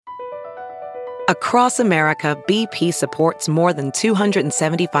Across America, BP supports more than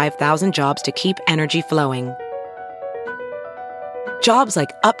 275,000 jobs to keep energy flowing. Jobs like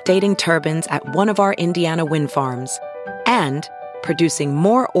updating turbines at one of our Indiana wind farms and producing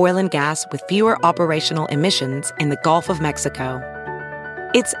more oil and gas with fewer operational emissions in the Gulf of Mexico.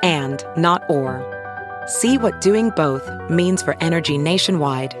 It's and, not or. See what doing both means for energy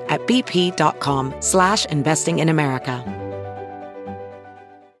nationwide at bp.com/investing in America.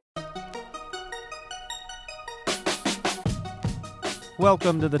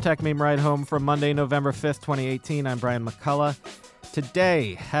 Welcome to the Tech Meme Ride Home from Monday, November 5th, 2018. I'm Brian McCullough.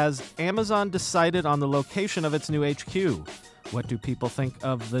 Today, has Amazon decided on the location of its new HQ? What do people think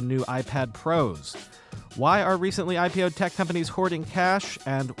of the new iPad Pros? Why are recently IPO'd tech companies hoarding cash?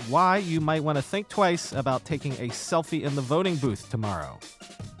 And why you might want to think twice about taking a selfie in the voting booth tomorrow.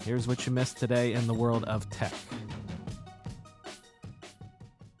 Here's what you missed today in the world of tech.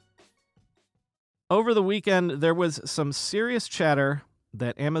 Over the weekend, there was some serious chatter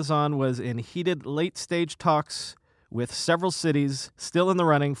that Amazon was in heated late-stage talks with several cities still in the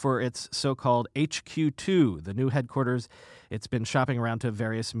running for its so-called HQ2, the new headquarters. It's been shopping around to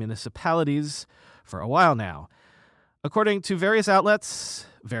various municipalities for a while now. According to various outlets,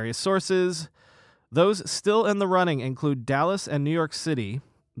 various sources, those still in the running include Dallas and New York City,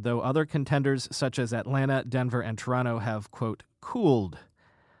 though other contenders such as Atlanta, Denver, and Toronto have, quote, cooled.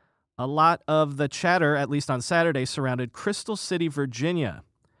 A lot of the chatter, at least on Saturday, surrounded Crystal City, Virginia,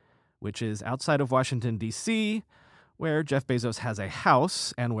 which is outside of Washington, D.C., where Jeff Bezos has a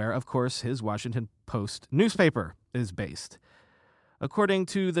house and where, of course, his Washington Post newspaper is based. According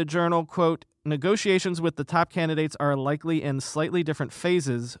to the journal, quote, negotiations with the top candidates are likely in slightly different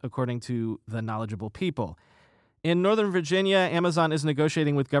phases, according to the knowledgeable people. In Northern Virginia, Amazon is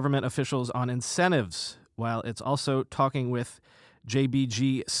negotiating with government officials on incentives, while it's also talking with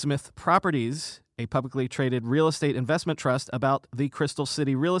JBG Smith Properties, a publicly traded real estate investment trust, about the Crystal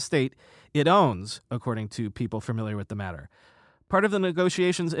City real estate it owns, according to people familiar with the matter. Part of the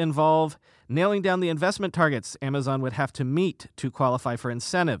negotiations involve nailing down the investment targets Amazon would have to meet to qualify for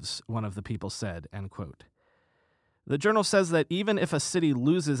incentives, one of the people said, end quote. The journal says that even if a city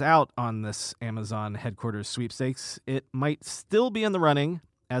loses out on this Amazon headquarters sweepstakes, it might still be in the running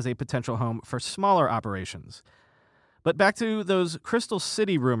as a potential home for smaller operations. But back to those Crystal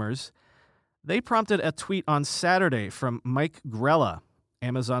City rumors, they prompted a tweet on Saturday from Mike Grella,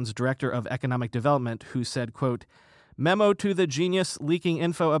 Amazon's director of economic development, who said, quote, memo to the genius leaking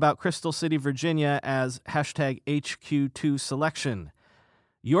info about Crystal City, Virginia as hashtag HQ2 selection.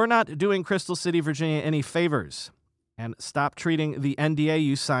 You're not doing Crystal City, Virginia any favors, and stop treating the NDA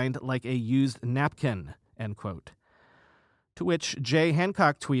you signed like a used napkin, end quote. To which Jay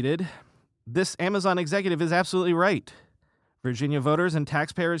Hancock tweeted, this Amazon executive is absolutely right. Virginia voters and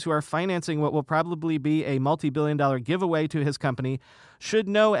taxpayers who are financing what will probably be a multi-billion-dollar giveaway to his company should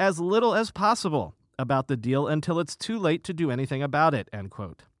know as little as possible about the deal until it's too late to do anything about it, end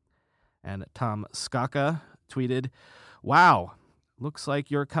quote. And Tom Skaka tweeted, wow, looks like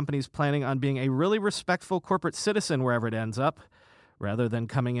your company's planning on being a really respectful corporate citizen wherever it ends up, rather than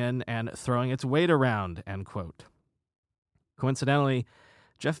coming in and throwing its weight around, end quote. Coincidentally,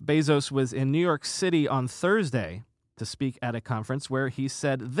 Jeff Bezos was in New York City on Thursday to speak at a conference where he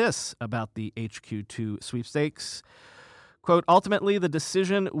said this about the HQ2 sweepstakes. Quote, ultimately, the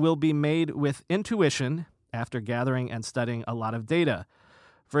decision will be made with intuition after gathering and studying a lot of data.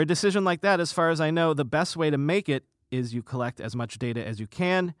 For a decision like that, as far as I know, the best way to make it is you collect as much data as you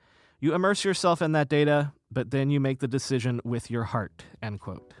can, you immerse yourself in that data, but then you make the decision with your heart, end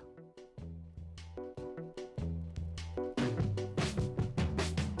quote.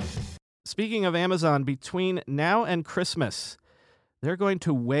 Speaking of Amazon, between now and Christmas, they're going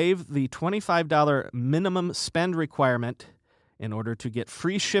to waive the $25 minimum spend requirement in order to get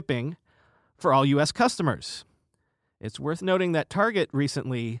free shipping for all U.S. customers. It's worth noting that Target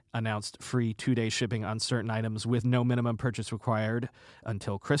recently announced free 2-day shipping on certain items with no minimum purchase required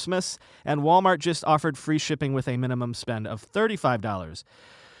until Christmas, and Walmart just offered free shipping with a minimum spend of $35.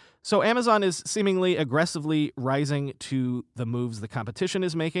 So Amazon is seemingly aggressively rising to the moves the competition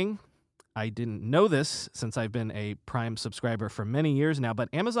is making. I didn't know this since I've been a Prime subscriber for many years now, but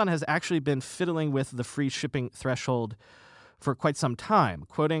Amazon has actually been fiddling with the free shipping threshold for quite some time.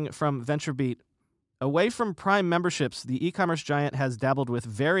 Quoting from VentureBeat, away from Prime memberships, the e-commerce giant has dabbled with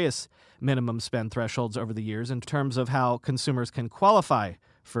various minimum spend thresholds over the years in terms of how consumers can qualify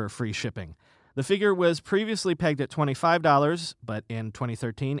for free shipping. The figure was previously pegged at $25, but in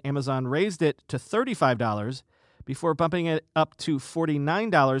 2013, Amazon raised it to $35 before bumping it up to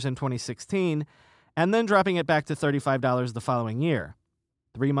 $49 in 2016 and then dropping it back to $35 the following year.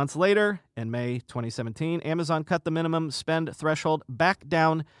 3 months later, in May 2017, Amazon cut the minimum spend threshold back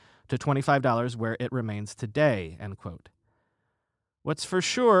down to $25, where it remains today, end quote. What's for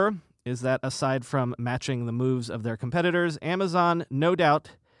sure is that aside from matching the moves of their competitors, Amazon no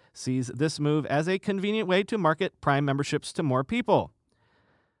doubt sees this move as a convenient way to market Prime memberships to more people.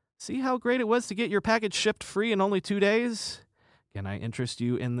 See how great it was to get your package shipped free in only 2 days? Can I interest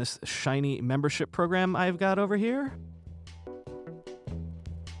you in this shiny membership program I've got over here?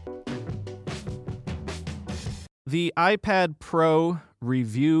 The iPad Pro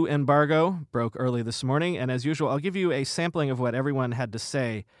review embargo broke early this morning, and as usual, I'll give you a sampling of what everyone had to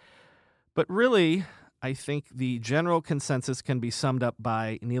say. But really, I think the general consensus can be summed up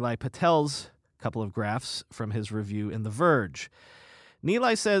by Nilay Patel's couple of graphs from his review in The Verge.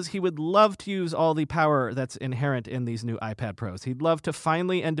 Nilay says he would love to use all the power that's inherent in these new iPad Pros. He'd love to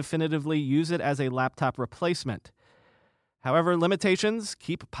finally and definitively use it as a laptop replacement. However, limitations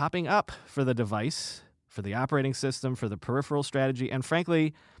keep popping up for the device, for the operating system, for the peripheral strategy, and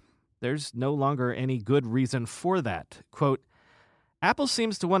frankly, there's no longer any good reason for that. Quote, Apple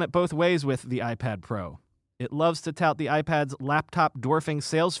seems to want it both ways with the iPad Pro. It loves to tout the iPad's laptop-dwarfing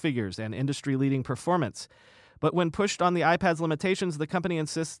sales figures and industry-leading performance. But when pushed on the iPad's limitations, the company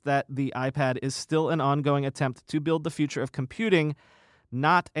insists that the iPad is still an ongoing attempt to build the future of computing,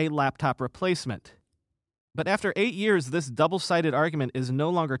 not a laptop replacement. But after 8 years, this double-sided argument is no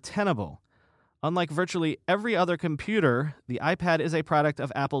longer tenable. Unlike virtually every other computer, the iPad is a product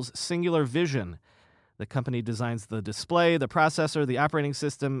of Apple's singular vision. The company designs the display, the processor, the operating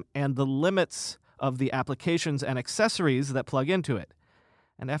system, and the limits of the applications and accessories that plug into it.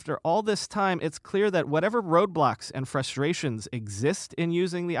 And after all this time, it's clear that whatever roadblocks and frustrations exist in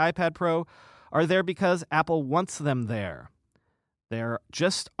using the iPad Pro are there because Apple wants them there. There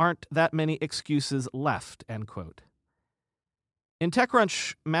just aren't that many excuses left, end quote. In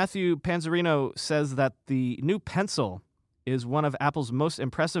TechCrunch, Matthew Panzarino says that the new Pencil is one of Apple's most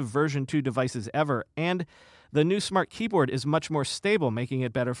impressive version 2 devices ever, and the new Smart Keyboard is much more stable, making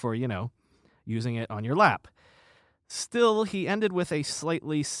it better for, using it on your lap. Still, he ended with a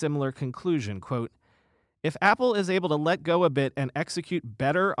slightly similar conclusion, quote, if Apple is able to let go a bit and execute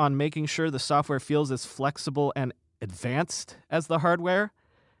better on making sure the software feels as flexible and advanced as the hardware,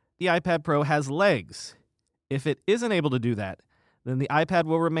 the iPad Pro has legs. If it isn't able to do that, then the iPad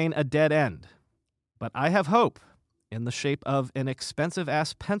will remain a dead end. But I have hope in the shape of an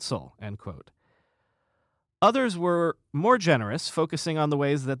expensive-ass pencil, end quote. Others were more generous, focusing on the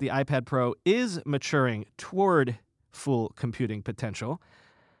ways that the iPad Pro is maturing toward full computing potential.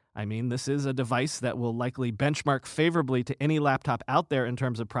 I mean, this is a device that will likely benchmark favorably to any laptop out there in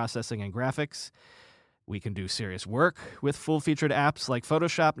terms of processing and graphics. We can do serious work with full-featured apps like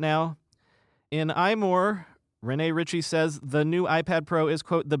Photoshop now. In iMore, Rene Ritchie says the new iPad Pro is,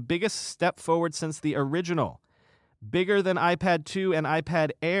 quote, the biggest step forward since the original. Bigger than iPad 2 and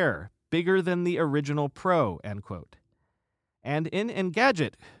iPad Air. Bigger than the original Pro, end quote. And in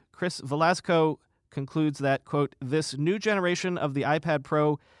Engadget, Chris Velasco concludes that, quote, this new generation of the iPad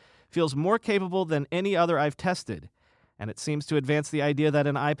Pro feels more capable than any other I've tested, and it seems to advance the idea that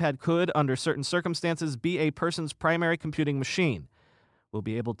an iPad could, under certain circumstances, be a person's primary computing machine. We'll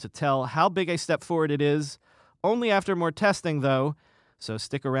be able to tell how big a step forward it is only after more testing, though, so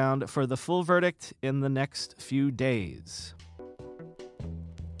stick around for the full verdict in the next few days.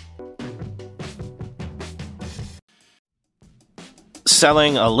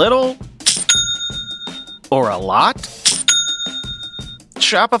 Selling a little or a lot?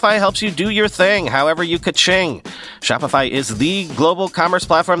 Shopify helps you do your thing, however you ka-ching. Shopify is the global commerce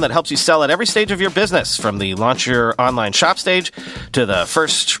platform that helps you sell at every stage of your business, from the launch your online shop stage to the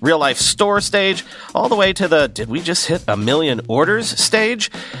first real-life store stage, all the way to the did we just hit 1 million orders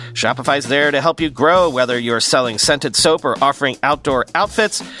stage? Shopify's there to help you grow, whether you're selling scented soap or offering outdoor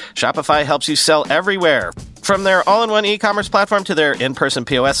outfits. Shopify helps you sell everywhere. From their all-in-one e-commerce platform to their in-person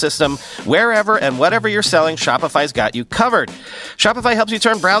POS system, wherever and whatever you're selling, Shopify's got you covered. Shopify helps you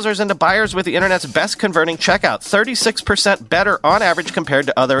turn browsers into buyers with the internet's best converting checkout, 36% better on average compared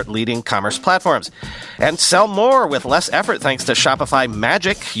to other leading commerce platforms. And sell more with less effort thanks to Shopify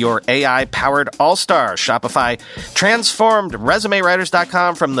Magic, your AI-powered all-star. Shopify transformed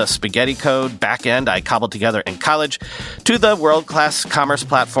ResumeWriters.com from the spaghetti code backend I cobbled together in college to the world-class commerce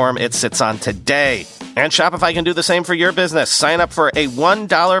platform it sits on today. And Shopify can do the same for your business. Sign up for a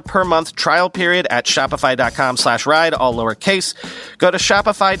 $1 per month trial period at shopify.com/ride, all lowercase. Go to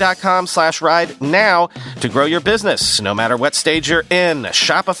shopify.com/ride now to grow your business, no matter what stage you're in.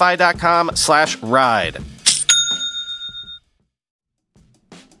 Shopify.com/ride.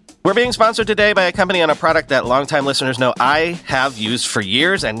 We're being sponsored today by a company on a product that longtime listeners know I have used for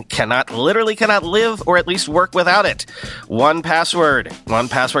years and literally cannot live or at least work without it. 1Password.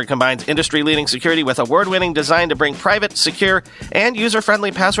 1Password combines industry-leading security with award-winning design to bring private, secure, and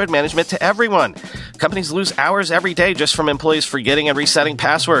user-friendly password management to everyone. Companies lose hours every day just from employees forgetting and resetting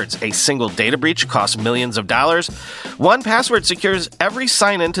passwords. A single data breach costs millions of dollars. 1Password secures every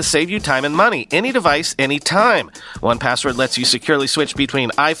sign-in to save you time and money, any device, anytime. 1Password lets you securely switch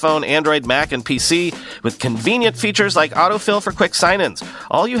between iPhone, Android, Mac, and PC with convenient features like autofill for quick sign-ins.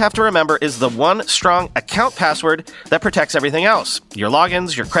 All you have to remember is the one strong account password that protects everything else. Your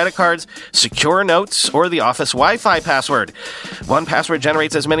logins, your credit cards, secure notes, or the office Wi-Fi password. 1Password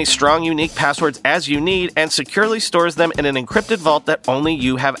generates as many strong, unique passwords as you need and securely stores them in an encrypted vault that only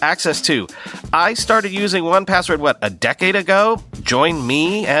you have access to. I started using 1Password, a decade ago? Join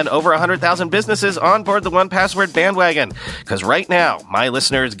me and over 100,000 businesses on board the 1Password bandwagon. Because right now, my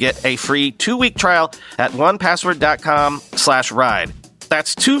listeners get a free 2-week trial at onepassword.com/ride.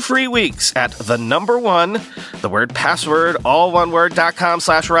 That's 2 free weeks at the number 1, the word password, all one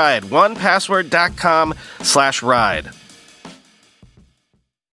word.com/ride. Onepassword.com/ride.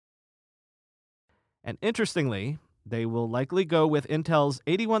 And interestingly, they will likely go with Intel's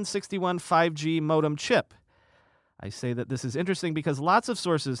 8161 5G modem chip. I say that this is interesting because lots of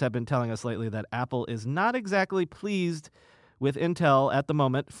sources have been telling us lately that Apple is not exactly pleased with Intel at the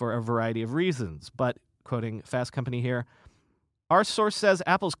moment for a variety of reasons. But, quoting Fast Company here, our source says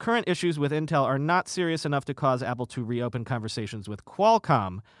Apple's current issues with Intel are not serious enough to cause Apple to reopen conversations with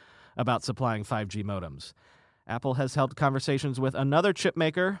Qualcomm about supplying 5G modems. Apple has held conversations with another chip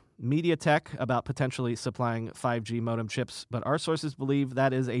maker, MediaTek, about potentially supplying 5G modem chips, but our sources believe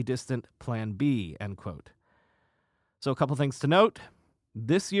that is a distant plan B, end quote. So a couple things to note.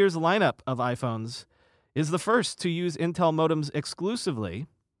 This year's lineup of iPhones is the first to use Intel modems exclusively,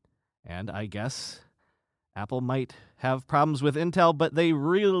 and I guess Apple might have problems with Intel, but they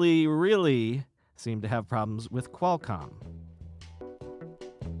really, really seem to have problems with Qualcomm.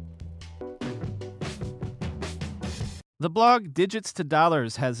 The blog Digits to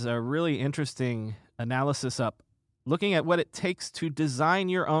Dollars has a really interesting analysis up looking at what it takes to design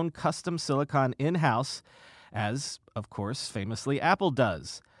your own custom silicon in-house, as, of course, famously Apple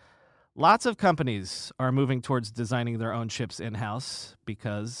does. Lots of companies are moving towards designing their own chips in-house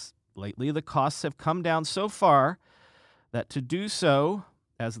because lately the costs have come down so far that to do so,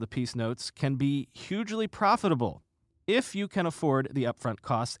 as the piece notes, can be hugely profitable if you can afford the upfront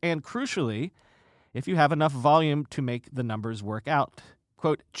costs and, crucially, if you have enough volume to make the numbers work out.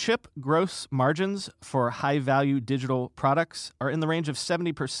 Quote, chip gross margins for high-value digital products are in the range of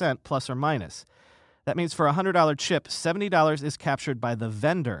 70% plus or minus. That means for a $100 chip, $70 is captured by the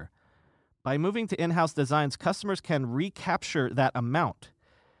vendor. By moving to in-house designs, customers can recapture that amount.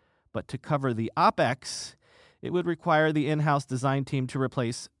 But to cover the OpEx, it would require the in-house design team to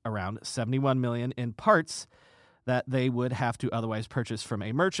replace around $71 million in parts that they would have to otherwise purchase from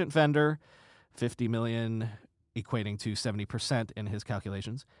a merchant vendor, $50 million equating to 70% in his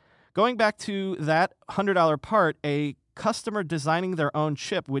calculations. Going back to that $100 part, a customer designing their own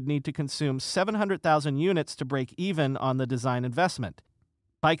chip would need to consume 700,000 units to break even on the design investment.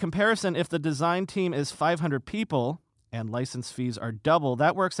 By comparison, if the design team is 500 people and license fees are double,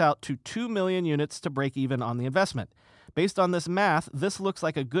 that works out to 2 million units to break even on the investment. Based on this math, this looks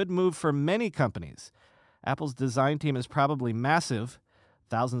like a good move for many companies. Apple's design team is probably massive.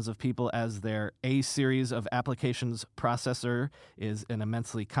 Thousands of people, as their A-series of applications processor is an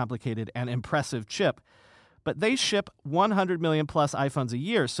immensely complicated and impressive chip. But they ship 100 million plus iPhones a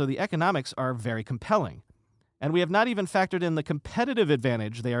year, so the economics are very compelling. And we have not even factored in the competitive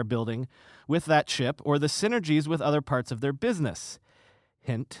advantage they are building with that chip or the synergies with other parts of their business.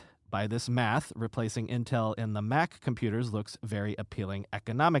 Hint, by this math, replacing Intel in the Mac computers looks very appealing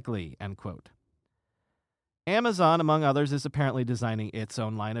economically, end quote. Amazon, among others, is apparently designing its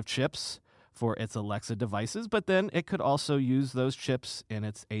own line of chips for its Alexa devices, but then it could also use those chips in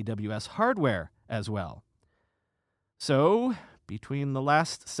its AWS hardware as well. So, between the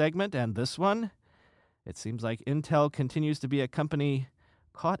last segment and this one, it seems like Intel continues to be a company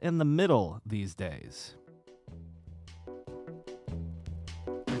caught in the middle these days.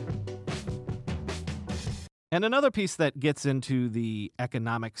 And another piece that gets into the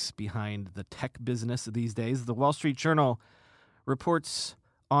economics behind the tech business these days, the Wall Street Journal reports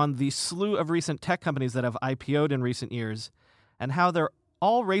on the slew of recent tech companies that have IPO'd in recent years and how they're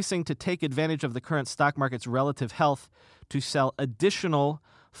all racing to take advantage of the current stock market's relative health to sell additional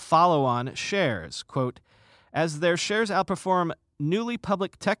follow-on shares. Quote, as their shares outperform, newly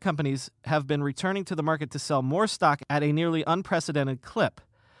public tech companies have been returning to the market to sell more stock at a nearly unprecedented clip.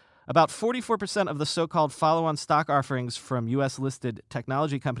 About 44% of the so-called follow-on stock offerings from U.S.-listed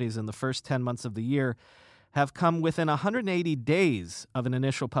technology companies in the first 10 months of the year have come within 180 days of an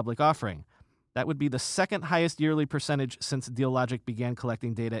initial public offering. That would be the second highest yearly percentage since Dealogic began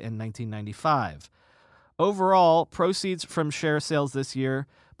collecting data in 1995. Overall, proceeds from share sales this year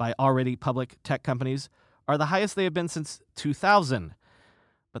by already public tech companies are the highest they have been since 2000.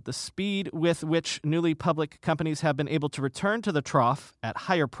 But the speed with which newly public companies have been able to return to the trough at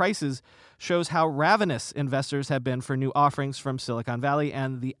higher prices shows how ravenous investors have been for new offerings from Silicon Valley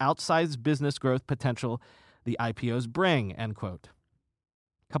and the outsized business growth potential the IPOs bring, end quote.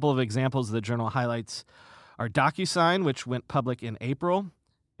 A couple of examples the journal highlights are DocuSign, which went public in April.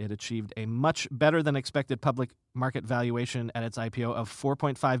 It achieved a much better than expected public market valuation at its IPO of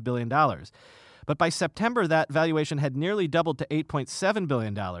 $4.5 billion. But by September, that valuation had nearly doubled to $8.7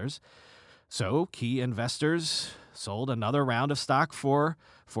 billion. So key investors sold another round of stock for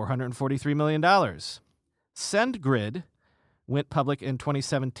 $443 million. SendGrid went public in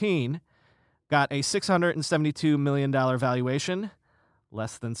 2017, got a $672 million valuation.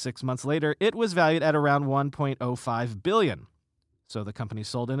 Less than 6 months later, it was valued at around $1.05 billion. So the company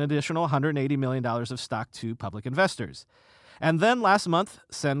sold an additional $180 million of stock to public investors. And then last month,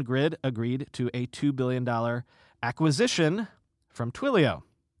 SendGrid agreed to a $2 billion acquisition from Twilio.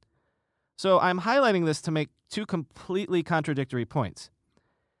 So I'm highlighting this to make two completely contradictory points.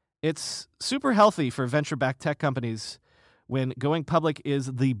 It's super healthy for venture-backed tech companies when going public is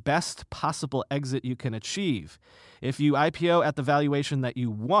the best possible exit you can achieve. If you IPO at the valuation that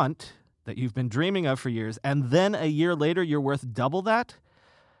you want, that you've been dreaming of for years, and then a year later you're worth double that,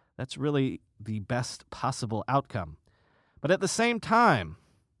 that's really the best possible outcome. But at the same time,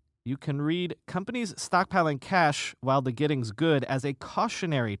 you can read companies stockpiling cash while the getting's good as a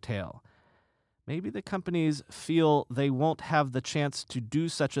cautionary tale. Maybe the companies feel they won't have the chance to do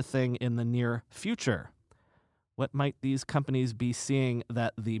such a thing in the near future. What might these companies be seeing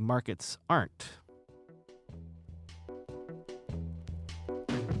that the markets aren't?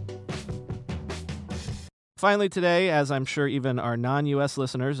 Finally today, as I'm sure even our non-U.S.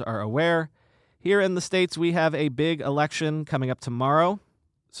 listeners are aware, here in the States, we have a big election coming up tomorrow,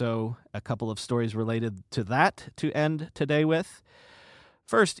 so a couple of stories related to that to end today with.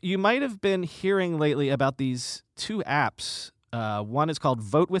 First, you might have been hearing lately about these two apps. One is called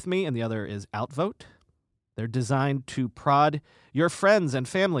Vote With Me, and the other is Outvote. They're designed to prod your friends and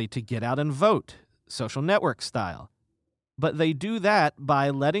family to get out and vote, social network style. But they do that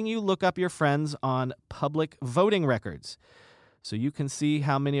by letting you look up your friends on public voting records. So you can see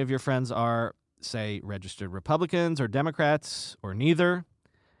how many of your friends are, say, registered Republicans or Democrats or neither,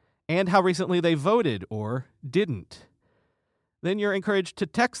 and how recently they voted or didn't. Then you're encouraged to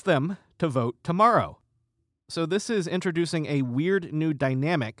text them to vote tomorrow. So this is introducing a weird new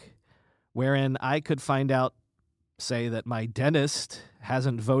dynamic wherein I could find out, say, that my dentist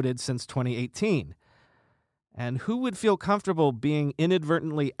hasn't voted since 2018. And who would feel comfortable being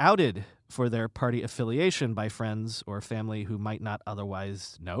inadvertently outed for their party affiliation by friends or family who might not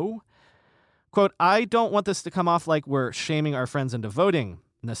otherwise know? Quote, I don't want this to come off like we're shaming our friends into voting,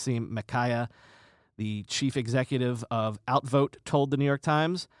 Nassim Makaya, the chief executive of Outvote, told the New York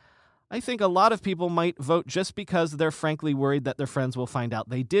Times. I think a lot of people might vote just because they're frankly worried that their friends will find out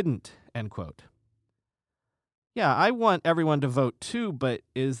they didn't, end quote. Yeah, I want everyone to vote too, but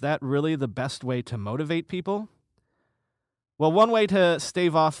is that really the best way to motivate people? Well, one way to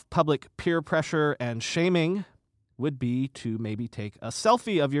stave off public peer pressure and shaming would be to maybe take a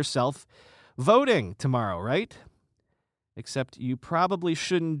selfie of yourself voting tomorrow, right? Except you probably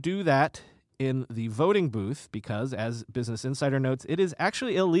shouldn't do that in the voting booth because, as Business Insider notes, it is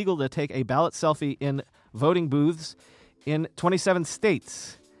actually illegal to take a ballot selfie in voting booths in 27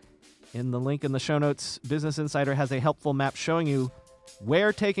 states. In the link in the show notes, Business Insider has a helpful map showing you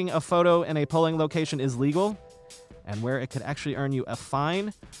where taking a photo in a polling location is legal and where it could actually earn you a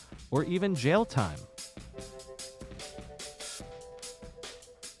fine or even jail time.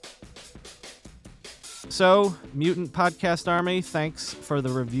 So, Mutant Podcast Army, thanks for the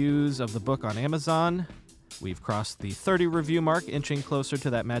reviews of the book on Amazon. We've crossed the 30 review mark, inching closer to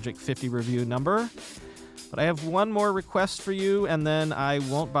that magic 50 review number. But I have one more request for you, and then I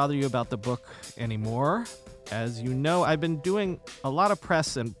won't bother you about the book anymore. As you know, I've been doing a lot of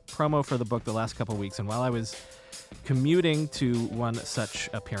press and promo for the book the last couple weeks, and while I was commuting to one such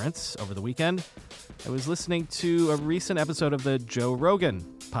appearance over the weekend, I was listening to a recent episode of the Joe Rogan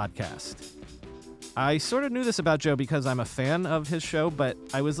podcast. I sort of knew this about Joe because I'm a fan of his show, but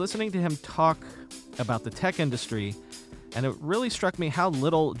I was listening to him talk about the tech industry, and it really struck me how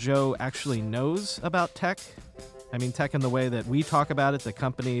little Joe actually knows about tech. I mean, tech in the way that we talk about it, the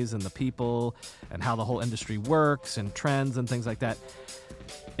companies and the people and how the whole industry works and trends and things like that.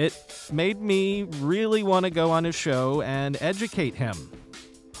 It made me really want to go on his show and educate him.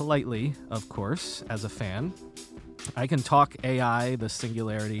 Politely, of course, as a fan. I can talk AI, the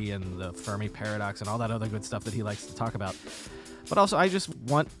singularity and the Fermi paradox and all that other good stuff that he likes to talk about. But also, I just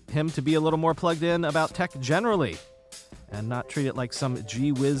want him to be a little more plugged in about tech generally and not treat it like some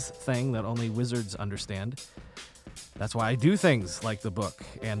gee whiz thing that only wizards understand. That's why I do things like the book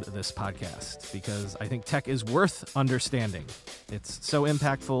and this podcast, because I think tech is worth understanding. It's so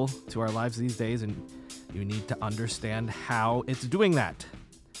impactful to our lives these days, and you need to understand how it's doing that.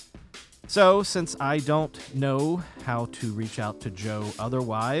 So, since I don't know how to reach out to Joe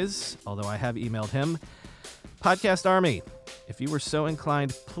otherwise, although I have emailed him, Podcast Army, if you were so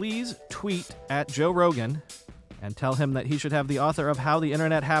inclined, please tweet at Joe Rogan and tell him that he should have the author of How the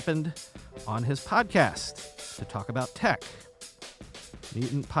Internet Happened on his podcast to talk about tech.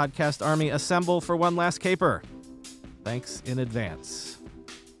 Mutant Podcast Army, assemble for one last caper. Thanks in advance.